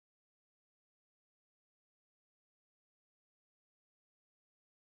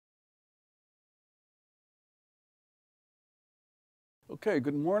Okay,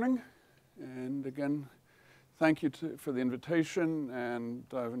 good morning, and again, thank you for the invitation, and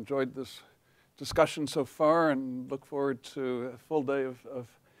I've enjoyed this discussion so far and look forward to a full day of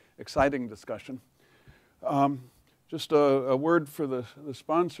exciting discussion. Just a word for the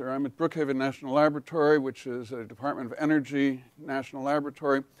sponsor. I'm at Brookhaven National Laboratory, which is a Department of Energy national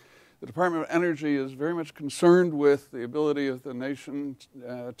laboratory. The Department of Energy is very much concerned with the ability of the nation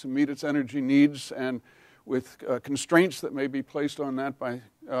to meet its energy needs and with constraints that may be placed on that by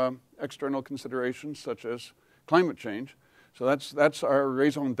external considerations such as climate change. So that's our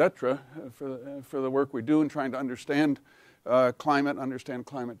raison d'etre for the work we do in trying to understand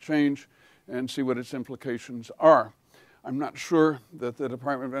climate change, and see what its implications are. I'm not sure that the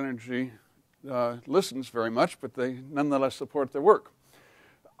Department of Energy listens very much, but they nonetheless support their work.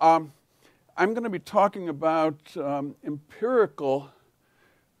 I'm going to be talking about empirical.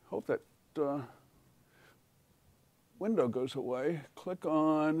 Hope that window goes away. Click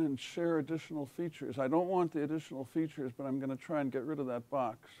on and share additional features. I don't want the additional features, but I'm going to try and get rid of that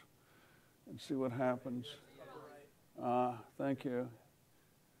box and see what happens. Thank you.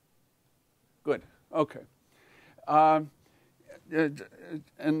 Good. Okay. And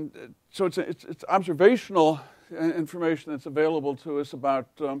so it's observational information that's available to us about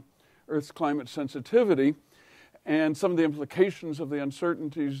Earth's climate sensitivity and some of the implications of the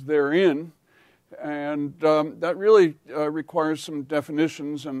uncertainties therein. And that really requires some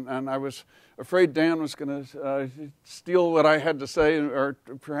definitions, and I was afraid Dan was going to steal what I had to say, or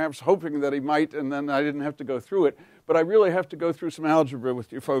perhaps hoping that he might, and then I didn't have to go through it. But I really have to go through some algebra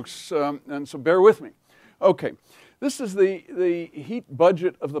with you folks, and so bear with me. Okay, this is the heat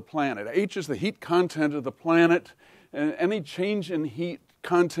budget of the planet. H is the heat content of the planet, and any change in heat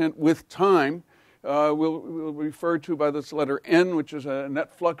content with time we'll refer to by this letter N, which is a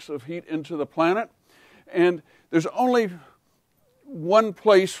net flux of heat into the planet. And there's only one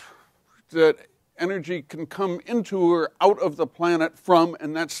place that energy can come into or out of the planet from,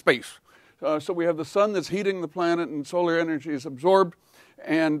 and that's space. So we have the sun that's heating the planet, and solar energy is absorbed,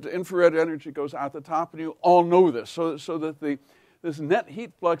 and infrared energy goes out the top, and you all know this. So that this net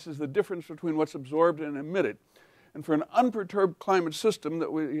heat flux is the difference between what's absorbed and emitted. And for an unperturbed climate system that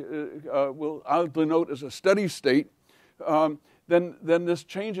I'll denote as a steady state, then this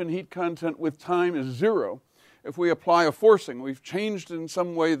change in heat content with time is zero. If we apply a forcing, we've changed in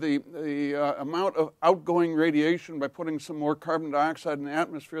some way the amount of outgoing radiation by putting some more carbon dioxide in the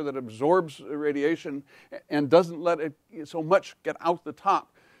atmosphere that absorbs radiation and doesn't let it so much get out the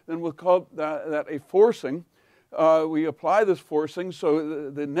top, then we'll call that a forcing. We apply this forcing, so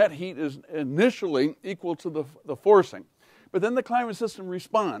the net heat is initially equal to the forcing. But then the climate system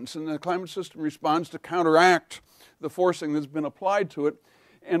responds, and the climate system responds to counteract the forcing that's been applied to it.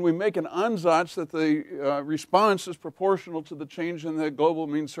 And we make an ansatz that the response is proportional to the change in the global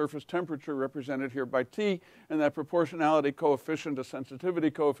mean surface temperature, represented here by T, and that proportionality coefficient, a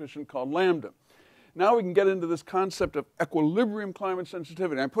sensitivity coefficient called lambda. Now we can get into this concept of equilibrium climate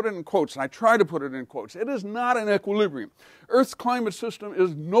sensitivity. I put it in quotes, and I try to put it in quotes. It is not an equilibrium. Earth's climate system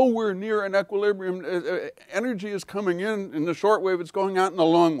is nowhere near an equilibrium. Energy is coming in the short wave, it's going out in the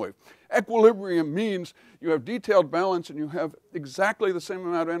long wave. Equilibrium means you have detailed balance and you have exactly the same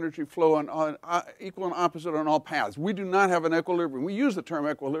amount of energy flow on equal and opposite on all paths. We do not have an equilibrium. We use the term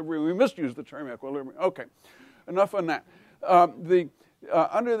equilibrium. We misuse the term equilibrium. Okay, enough on that.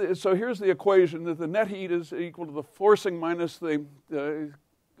 So here's the equation that the net heat is equal to the forcing minus the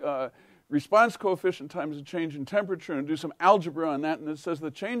response coefficient times the change in temperature, and do some algebra on that, and it says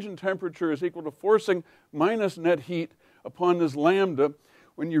the change in temperature is equal to forcing minus net heat upon this lambda.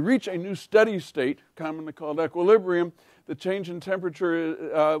 When you reach a new steady state, commonly called equilibrium, the change in temperature,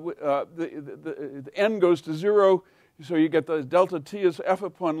 the N goes to zero, so you get the delta T is F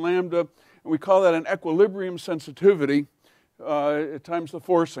upon lambda, and we call that an equilibrium sensitivity times the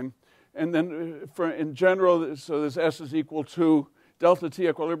forcing. And then in general, so this S is equal to delta T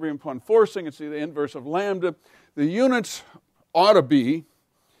equilibrium upon forcing. It's the inverse of lambda. The units ought to be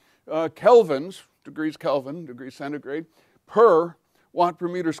kelvins, degrees Kelvin, degrees centigrade, per watt per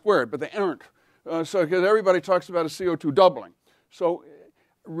meter squared, but they aren't. So because everybody talks about a CO2 doubling. So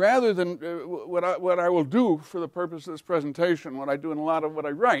rather than what I will do for the purpose of this presentation, what I do in a lot of what I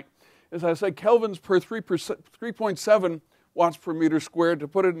write, is I say kelvins per 3.7 watts per meter squared, to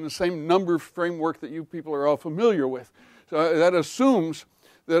put it in the same number framework that you people are all familiar with. So that assumes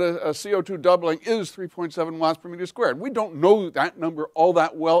that a CO2 doubling is 3.7 watts per meter squared. We don't know that number all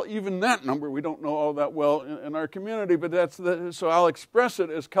that well. Even that number we don't know all that well in our community, but so I'll express it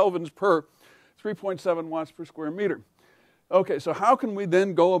as kelvins per 3.7 watts per square meter. Okay, so how can we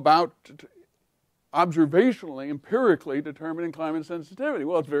then go about observationally, empirically determining climate sensitivity?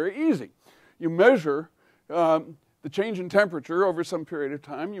 Well, it's very easy. You measure the change in temperature over some period of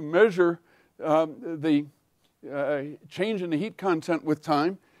time. You measure the change in the heat content with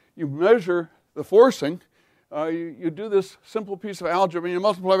time. You measure the forcing. You do this simple piece of algebra, and you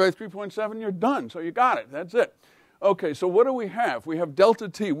multiply by 3.7, you're done. So you got it. That's it. Okay, so what do we have? We have delta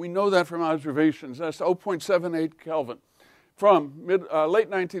T. We know that from observations. That's 0.78 Kelvin from late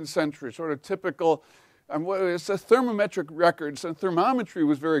 19th century, sort of typical. It's a thermometric records, and thermometry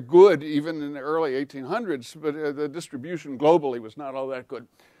was very good even in the early 1800s, but the distribution globally was not all that good.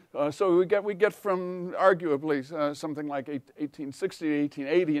 So we get from arguably something like 1860 to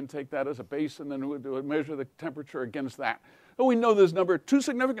 1880 and take that as a base, and then we'll measure the temperature against that. Oh, we know this number, 2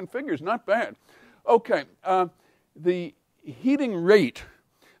 significant figures, not bad. Okay, the heating rate,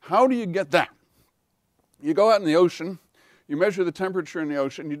 how do you get that? You go out in the ocean, you measure the temperature in the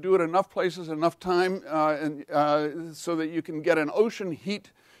ocean, you do it enough places, enough time, so that you can get an ocean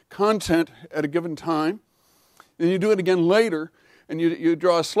heat content at a given time. Then you do it again later, and you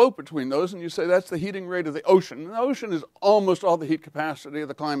draw a slope between those, and you say that's the heating rate of the ocean. And the ocean is almost all the heat capacity of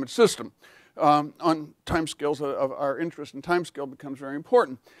the climate system. On timescales of our interest in timescale becomes very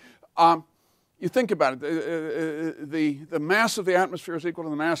important. You think about it, the mass of the atmosphere is equal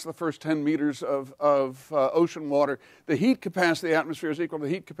to the mass of the first 10 meters of ocean water. The heat capacity of the atmosphere is equal to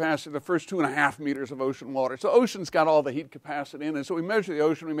the heat capacity of the first 2.5 meters of ocean water. So ocean's got all the heat capacity in it. So we measure the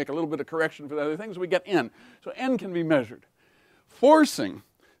ocean, we make a little bit of correction for the other things, we get N. So N can be measured. Forcing,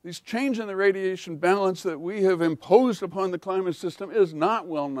 this change in the radiation balance that we have imposed upon the climate system is not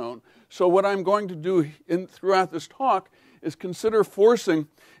well known. So what I'm going to do throughout this talk is consider forcing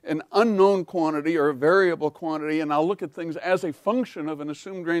an unknown quantity or a variable quantity, and I'll look at things as a function of an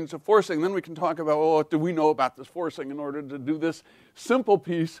assumed range of forcing. Then we can talk about, well, what do we know about this forcing in order to do this simple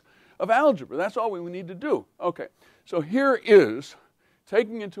piece of algebra. That's all we need to do. Okay, so here is,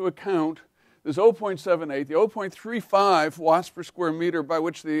 taking into account this 0.78, the 0.35 watts per square meter by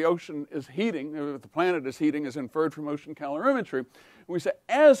which the ocean is heating, the planet is heating, is inferred from ocean calorimetry. And we say,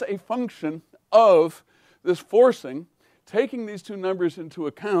 as a function of this forcing, taking these two numbers into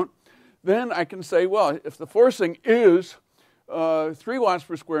account, then I can say, well, if the forcing is 3 watts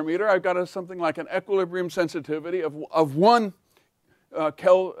per square meter, I've got something like an equilibrium sensitivity of 1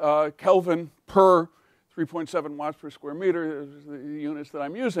 Kelvin per 3.7 watts per square meter, is the units that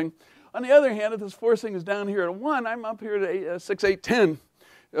I'm using. On the other hand, if this forcing is down here at 1, I'm up here to 6, 8, 10.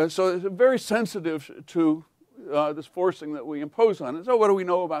 So it's very sensitive to this forcing that we impose on it. So what do we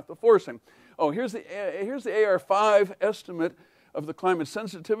know about the forcing? Oh, here's the AR5 estimate of the climate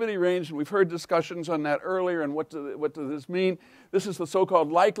sensitivity range, and we've heard discussions on that earlier, and what does this mean? This is the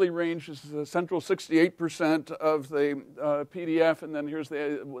so-called likely range. This is the central 68% of the PDF, and then here's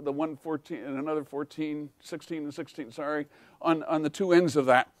the 114 and another 14, 16 and 16, sorry, on the two ends of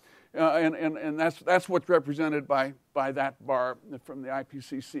that. And that's what's represented by that bar from the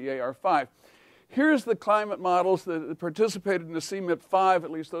IPCC AR5. Here's the climate models that participated in the CMIP5, at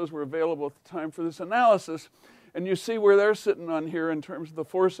least those were available at the time for this analysis. And you see where they're sitting on here in terms of the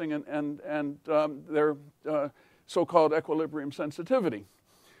forcing and their so-called equilibrium sensitivity.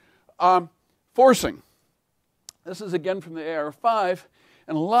 Forcing. This is again from the AR5.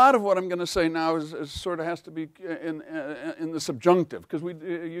 And a lot of what I'm going to say now is sort of has to be in the subjunctive, because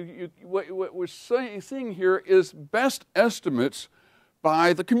what we're seeing here is best estimates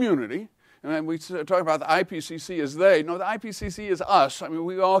by the community. And we talk about the IPCC as they. No, the IPCC is us. I mean,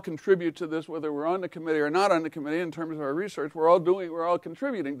 we all contribute to this, whether we're on the committee or not on the committee. In terms of our research, we're all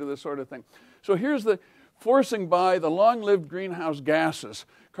contributing to this sort of thing. So here's the forcing by the long-lived greenhouse gases: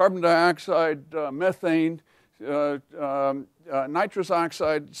 carbon dioxide, methane, nitrous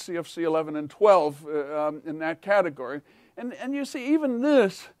oxide, CFC 11 and 12 in that category. And you see, even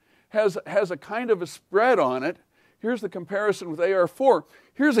this has a kind of a spread on it. Here's the comparison with AR4.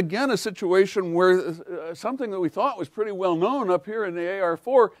 Here's again a situation where something that we thought was pretty well known up here in the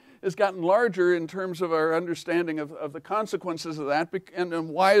AR4 has gotten larger in terms of our understanding of the consequences of that. And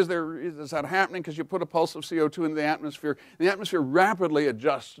why is that happening? Because you put a pulse of CO2 into the atmosphere, and the atmosphere rapidly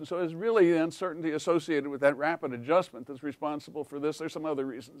adjusts. And so it's really the uncertainty associated with that rapid adjustment that's responsible for this. There's some other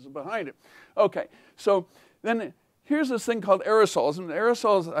reasons behind it. Okay, so then here's this thing called aerosols. And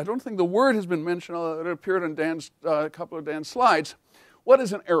aerosols, I don't think the word has been mentioned, although it appeared on a couple of Dan's slides. What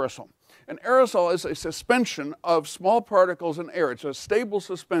is an aerosol? An aerosol is a suspension of small particles in air. It's a stable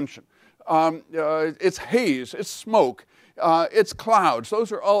suspension. It's haze, it's smoke, it's clouds.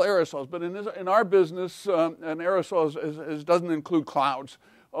 Those are all aerosols. But in our business, an aerosol doesn't include clouds.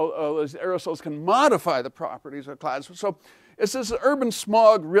 Those aerosols can modify the properties of clouds. So It's this urban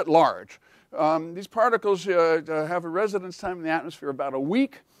smog writ large. These particles have a residence time in the atmosphere about a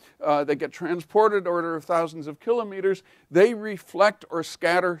week. They get transported order of thousands of kilometers. They reflect or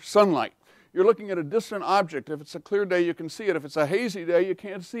scatter sunlight. You're looking at a distant object. If it's a clear day, you can see it. If it's a hazy day, you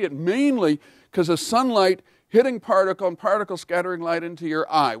can't see it, mainly because of sunlight hitting particle and particle scattering light into your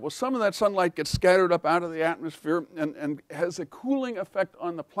eye. Well, some of that sunlight gets scattered up out of the atmosphere and has a cooling effect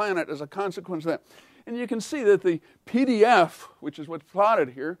on the planet as a consequence of that. And you can see that the PDF, which is what's plotted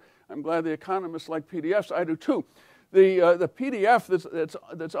here, I'm glad the economists like PDFs, I do too. The PDF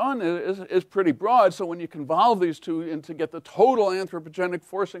that's on it is pretty broad, so when you convolve these two and to get the total anthropogenic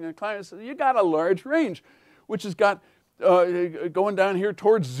forcing on climate, you got a large range, which has got going down here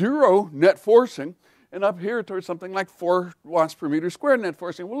towards 0 net forcing, and up here towards something like 4 watts per meter squared net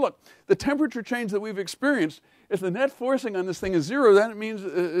forcing. Well, look, the temperature change that we've experienced, if the net forcing on this thing is 0, then it means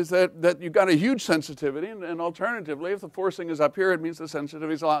that you've got a huge sensitivity, and alternatively, if the forcing is up here, it means the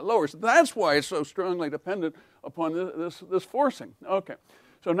sensitivity is a lot lower. So that's why it's so strongly dependent upon this forcing. Okay,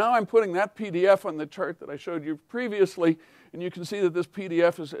 so now I'm putting that PDF on the chart that I showed you previously, and you can see that this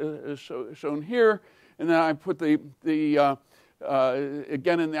PDF is shown here, and then I put again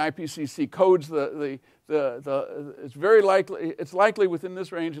in the IPCC codes, it's very likely, it's likely within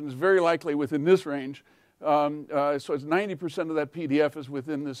this range, and it's very likely within this range. So it's 90% of that PDF is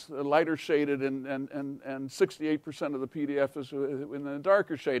within this lighter shaded, and 68% of the PDF is in the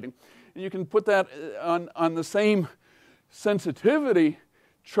darker shading. And you can put that on the same sensitivity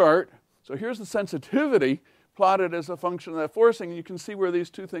chart. So here's the sensitivity plotted as a function of that forcing, and you can see where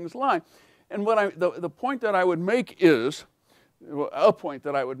these two things lie. And the point that I would make is, a point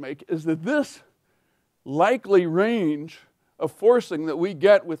that I would make is that this likely range of forcing that we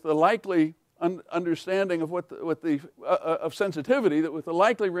get with the likely understanding of of sensitivity, that with the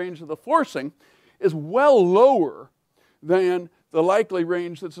likely range of the forcing is well lower than the likely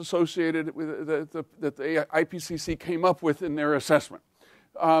range that's associated with that the IPCC came up with in their assessment,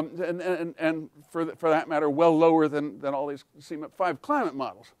 and for that matter, well lower than all these CMIP5 climate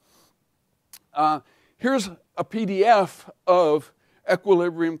models. Here's a PDF of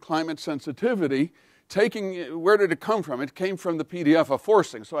equilibrium climate sensitivity. Where did it come from? It came from the PDF of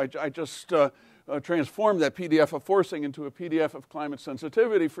forcing. So I just transformed that PDF of forcing into a PDF of climate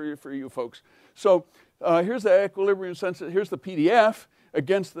sensitivity for you folks. So here's the equilibrium here's the PDF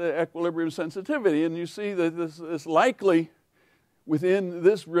against the equilibrium sensitivity, and you see that this is likely within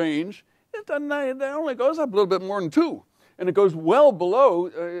this range. It only goes up a little bit more than 2. And it goes well below,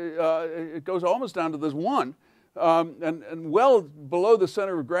 it goes almost down to this 1, and well below the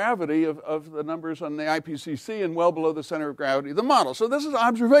center of gravity of the numbers on the IPCC, and well below the center of gravity of the model. So this is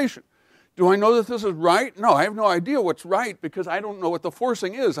observation. Do I know that this is right? No, I have no idea what's right because I don't know what the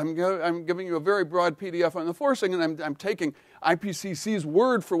forcing is. I'm giving you a very broad PDF on the forcing, and I'm taking IPCC's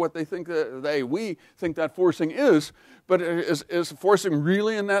word for what they think we think that forcing is. But is forcing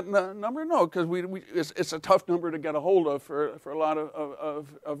really in that number? No, because it's a tough number to get a hold of for a lot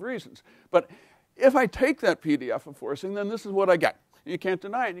of reasons. But if I take that PDF of forcing, then this is what I get. You can't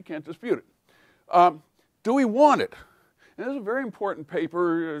deny it, you can't dispute it. Do we want it? And this is a very important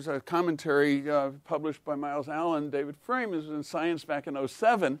paper. There's a commentary published by Miles Allen, David Frame, is in Science back in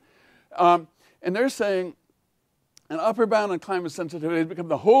 2007. And they're saying an upper bound on climate sensitivity has become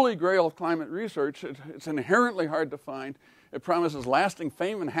the holy grail of climate research. It's inherently hard to find. It promises lasting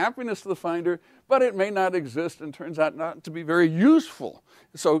fame and happiness to the finder, but it may not exist and turns out not to be very useful.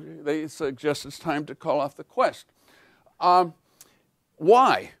 So they suggest it's time to call off the quest.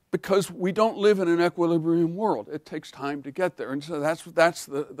 Why? Because we don't live in an equilibrium world. It takes time to get there. And so that's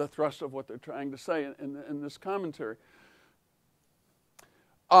the thrust of what they're trying to say in this commentary.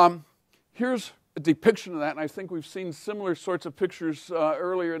 Here's a depiction of that, and I think we've seen similar sorts of pictures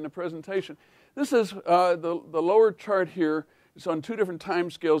earlier in the presentation. This is the lower chart here. It's on 2 different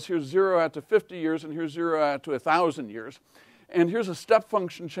time scales. Here's 0 out to 50 years, and here's 0 out to 1,000 years. And here's a step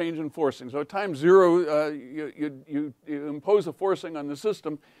function change in forcing. So at time 0, you impose a forcing on the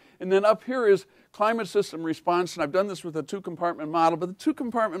system. And then up here is climate system response. And I've done this with a 2-compartment model. But the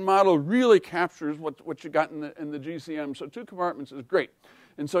 2-compartment model really captures what you got in the GCM. So 2 compartments is great.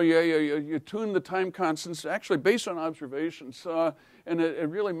 And so you tune the time constants actually based on observations. And it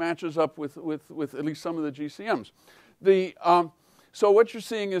really matches up with at least some of the GCMs. So what you're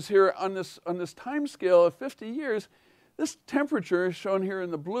seeing is here on this time scale of 50 years, this temperature is shown here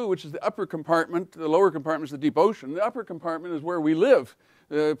in the blue, which is the upper compartment. The lower compartment is the deep ocean. The upper compartment is where we live,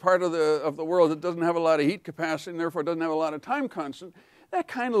 part of the world that doesn't have a lot of heat capacity and therefore doesn't have a lot of time constant. That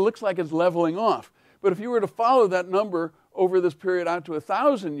kind of looks like it's leveling off. But if you were to follow that number over this period out to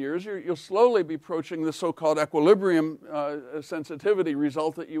 1,000 years, you'll slowly be approaching the so-called equilibrium sensitivity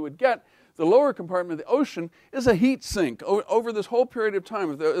result that you would get. The lower compartment of the ocean is a heat sink. Over this whole period of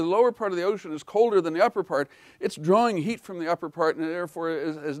time, if the lower part of the ocean is colder than the upper part, it's drawing heat from the upper part and therefore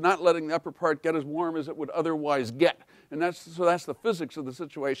is not letting the upper part get as warm as it would otherwise get. And that's the physics of the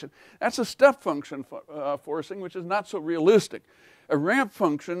situation. That's a step function forcing, which is not so realistic. A ramp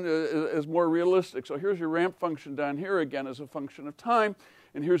function is more realistic. So here's your ramp function down here again as a function of time.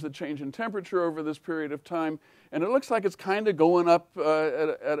 And here's the change in temperature over this period of time. And it looks like it's kind of going up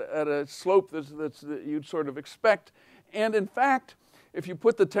at a slope that you'd sort of expect. And in fact, if you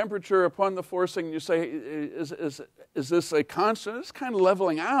put the temperature upon the forcing and you say, is this a constant? It's kind of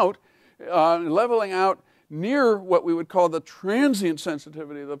leveling out near what we would call the transient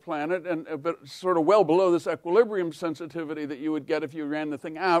sensitivity of the planet, but sort of well below this equilibrium sensitivity that you would get if you ran the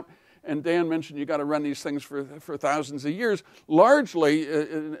thing out. And Dan mentioned you got to run these things for thousands of years, largely,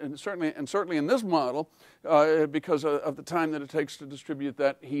 and certainly in this model, because of the time that it takes to distribute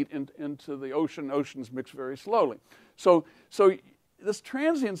that heat into the ocean. Oceans mix very slowly. So this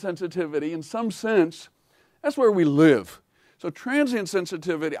transient sensitivity, in some sense, that's where we live. So transient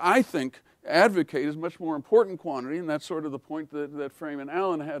sensitivity, I think, advocate is much more important quantity, and that's sort of the point that Frame and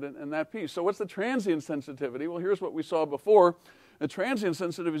Allen had in that piece. So what's the transient sensitivity? Well, here's what we saw before. The transient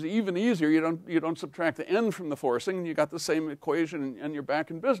sensitivity is even easier. You don't subtract the n from the forcing, and you got the same equation, and you're back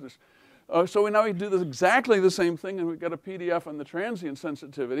in business. So now we do exactly the same thing, and we've got a PDF on the transient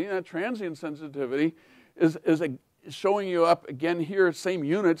sensitivity. And that transient sensitivity is showing you up again here, same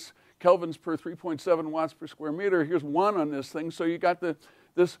units, kelvins per 3.7 watts per square meter. Here's 1 on this thing. So you got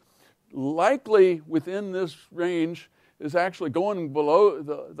this likely within this range is actually going below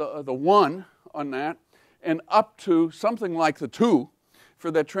the 1 on that, and up to something like the 2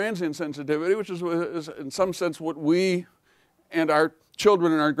 for that transient sensitivity, which is in some sense what we and our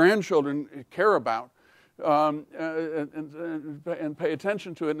children and our grandchildren care about, and pay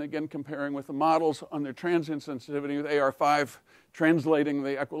attention to it. And again, comparing with the models on their transient sensitivity with AR5, translating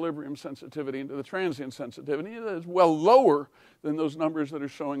the equilibrium sensitivity into the transient sensitivity, is well lower than those numbers that are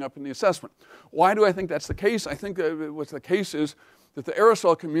showing up in the assessment. Why do I think that's the case? I think that what's the case is that the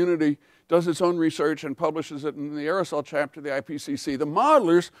aerosol community does its own research and publishes it in the aerosol chapter of the IPCC. The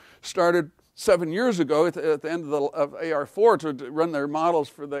modelers started 7 years ago at the end of AR4 to run their models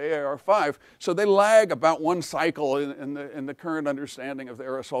for the AR5, so they lag about 1 cycle in the current understanding of the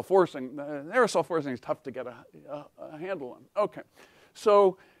aerosol forcing. The aerosol forcing is tough to get a handle on. Okay,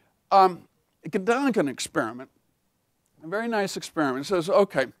 so a Gedanken experiment, a very nice experiment, says,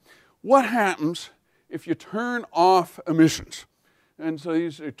 okay, what happens if you turn off emissions? And so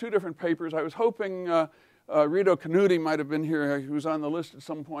these are 2 different papers. I was hoping Rito Canuti might have been here. He was on the list at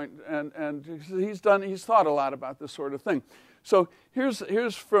some point, and he's thought a lot about this sort of thing. So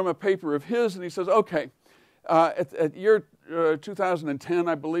here's from a paper of his, and he says, okay, at year 2010,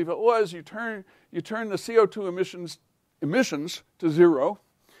 I believe it was, you turn the CO2 emissions to 0,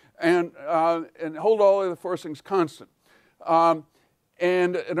 and hold all of the forcings constant.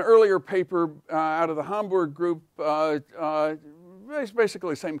 And an earlier paper out of the Hamburg group. It's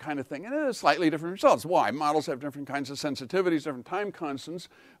basically the same kind of thing, and it has slightly different results. Why? Models have different kinds of sensitivities, different time constants.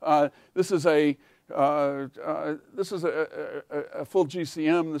 This is a full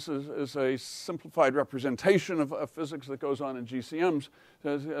GCM. This is a simplified representation of physics that goes on in GCMs.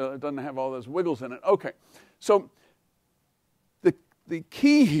 It doesn't have all those wiggles in it. Okay, so the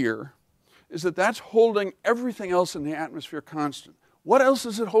key here is that that's holding everything else in the atmosphere constant. What else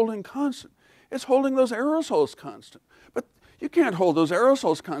is it holding constant? It's holding those aerosols constant. But you can't hold those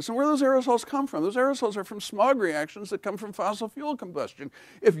aerosols constant. Where do those aerosols come from? Those aerosols are from smog reactions that come from fossil fuel combustion.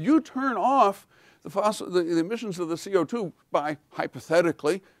 If you turn off the emissions of the CO2 by,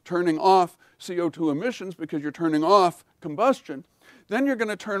 hypothetically, turning off CO2 emissions because you're turning off combustion, then you're going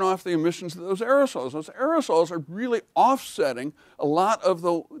to turn off the emissions of those aerosols. Those aerosols are really offsetting a lot of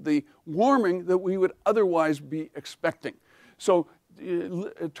the warming that we would otherwise be expecting. So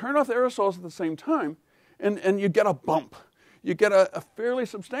turn off the aerosols at the same time, and you get a bump. You get a fairly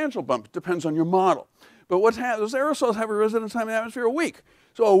substantial bump. It depends on your model. But those aerosols have a residence time in the atmosphere a week.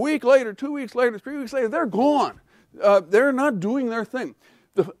 So a week later, 2 weeks later, 3 weeks later, they're gone. They're not doing their thing.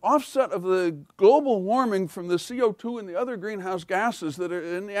 The offset of the global warming from the CO2 and the other greenhouse gases that are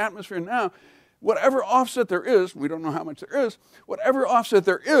in the atmosphere now, whatever offset there is, we don't know how much there is, whatever offset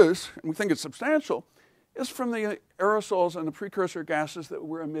there is, and we think it's substantial, is from the aerosols and the precursor gases that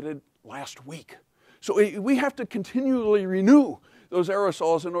were emitted last week. So we have to continually renew those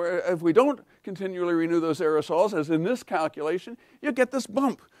aerosols. And if we don't continually renew those aerosols, as in this calculation, you get this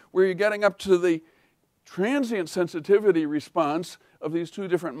bump where you're getting up to the transient sensitivity response of these two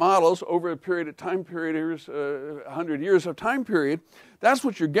different models over a period of time period, here's 100 years of time period, that's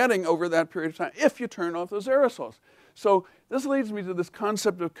what you're getting over that period of time if you turn off those aerosols. So this leads me to this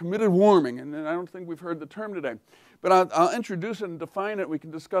concept of committed warming, and I don't think we've heard the term today. But I'll introduce it and define it. We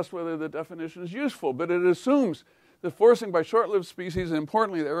can discuss whether the definition is useful. But it assumes that forcing by short-lived species, and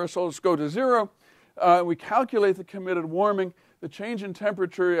importantly, the aerosols go to zero. We calculate the committed warming. The change in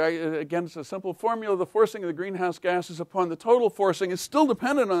temperature, again, it's a simple formula. The forcing of the greenhouse gases upon the total forcing is still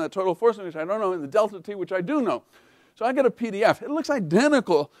dependent on that total forcing, which I don't know, and the delta T, which I do know. So I get a PDF. It looks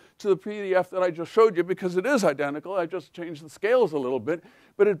identical to the PDF that I just showed you because it is identical. I just changed the scales a little bit.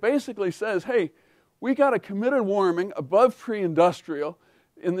 But it basically says, hey, we got a committed warming above pre-industrial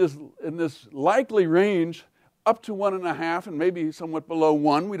in this likely range up to 1.5 and maybe somewhat below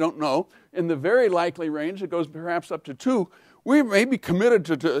 1. We don't know. In the very likely range, it goes perhaps up to 2. We may be committed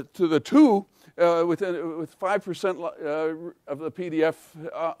to the 2 with 5% of the PDF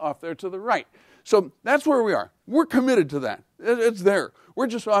off there to the right. So that's where we are. We're committed to that. It's there. We're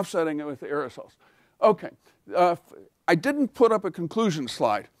just offsetting it with the aerosols. Okay. I didn't put up a conclusion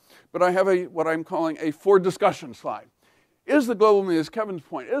slide, but I have what I'm calling a for discussion slide. Is the global mean, as Kevin's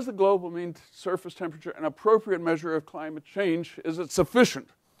point, is the global mean surface temperature an appropriate measure of climate change? Is it sufficient?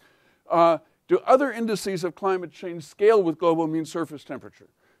 Do other indices of climate change scale with global mean surface temperature?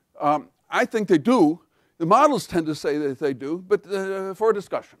 I think they do. The models tend to say that they do, but for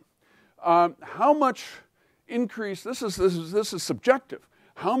discussion. How much increase, this is subjective,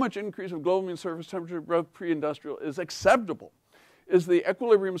 how much increase of global mean surface temperature above pre-industrial is acceptable? Is the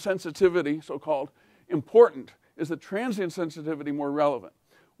equilibrium sensitivity, so-called, important? Is the transient sensitivity more relevant?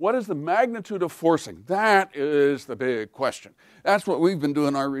 What is the magnitude of forcing? That is the big question. That's what we've been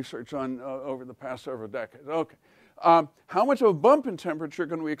doing our research on over the past several decades. Okay. How much of a bump in temperature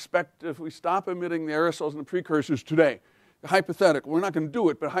can we expect if we stop emitting the aerosols and the precursors today? Hypothetical. We're not going to do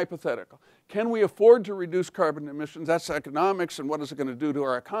it, but hypothetical. Can we afford to reduce carbon emissions? That's economics, and what is it going to do to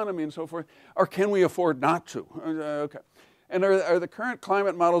our economy and so forth? Or can we afford not to? Okay. And are the current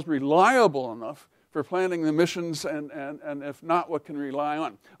climate models reliable enough for planning the emissions, and if not, what can we rely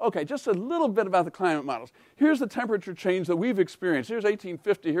on? Okay, just a little bit about the climate models. Here's the temperature change that we've experienced. Here's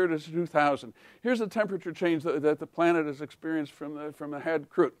 1850, here it is 2000. Here's the temperature change that the planet has experienced from the head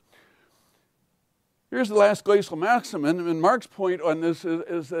crude. Here's the last glacial maximum, and Mark's point on this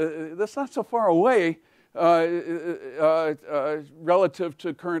is that's not so far away relative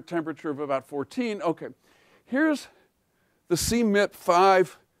to current temperature of about 14. Okay, here's the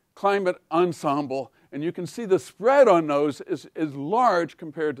CMIP5 climate ensemble, and you can see the spread on those is large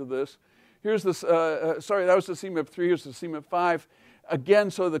compared to this. Here's this, sorry, that was the CMIP3, here's the CMIP5.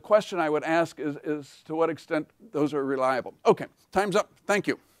 Again, so the question I would ask is to what extent those are reliable. Okay, time's up. Thank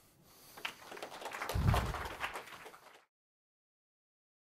you.